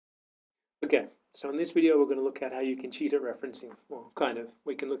Okay, so in this video we're going to look at how you can cheat at referencing. Well, kind of.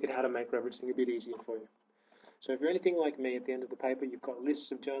 We can look at how to make referencing a bit easier for you. So if you're anything like me, at the end of the paper you've got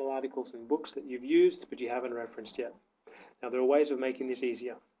lists of journal articles and books that you've used but you haven't referenced yet. Now there are ways of making this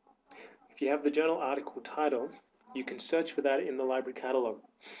easier. If you have the journal article title, you can search for that in the library catalogue.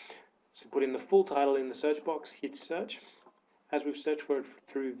 So put in the full title in the search box, hit search. As we've searched for it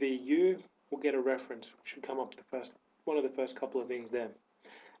through VU, we'll get a reference, which should come up one of the first couple of things there.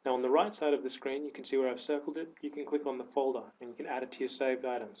 Now on the right side of the screen, you can see where I've circled it. You can click on the folder and you can add it to your saved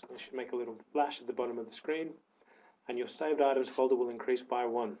items. It should make a little flash at the bottom of the screen, and your saved items folder will increase by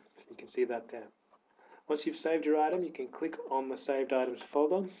 1. You can see that there. Once you've saved your item, you can click on the saved items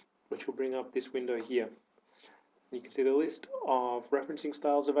folder, which will bring up this window here. You can see the list of referencing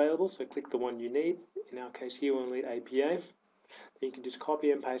styles available, so click the one you need. In our case here, we'll need APA. Then you can just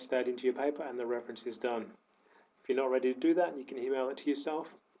copy and paste that into your paper and the reference is done. If you're not ready to do that, you can email it to yourself.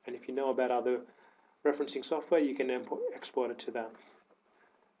 And if you know about other referencing software, you can export it to that.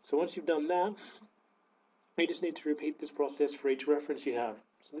 So once you've done that, you just need to repeat this process for each reference you have.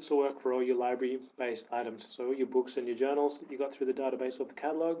 So this will work for all your library-based items, so all your books and your journals that you got through the database or the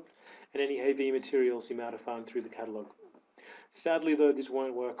catalogue, and any heavy materials you might have found through the catalogue. Sadly though, this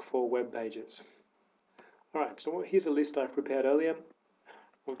won't work for web pages. Alright, so here's a list I've prepared earlier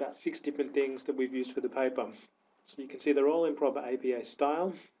of about 6 different things that we've used for the paper. So you can see they're all in proper APA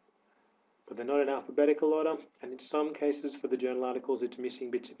style, but they're not in alphabetical order, and in some cases for the journal articles it's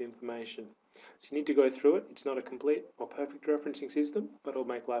missing bits of information. So you need to go through it. It's not a complete or perfect referencing system, but it'll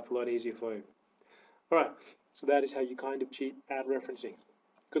make life a lot easier for you. Alright, so that is how you kind of cheat at referencing.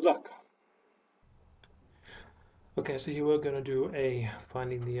 Good luck! Okay, so here we're going to do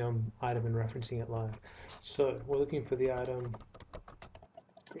finding the item and referencing it live. So we're looking for the item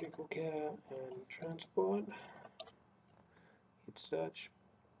critical care and transport. Hit search.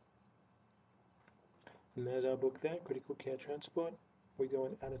 And there's our book there, Critical Care Transport. We go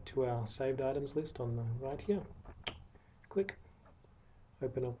and add it to our saved items list on the right here. Click,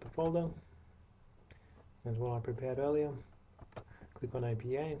 open up the folder. There's one I prepared earlier. Click on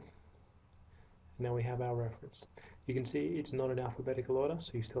APA. And now we have our reference. You can see it's not in alphabetical order,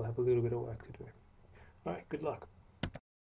 so you still have a little bit of work to do. Alright, good luck.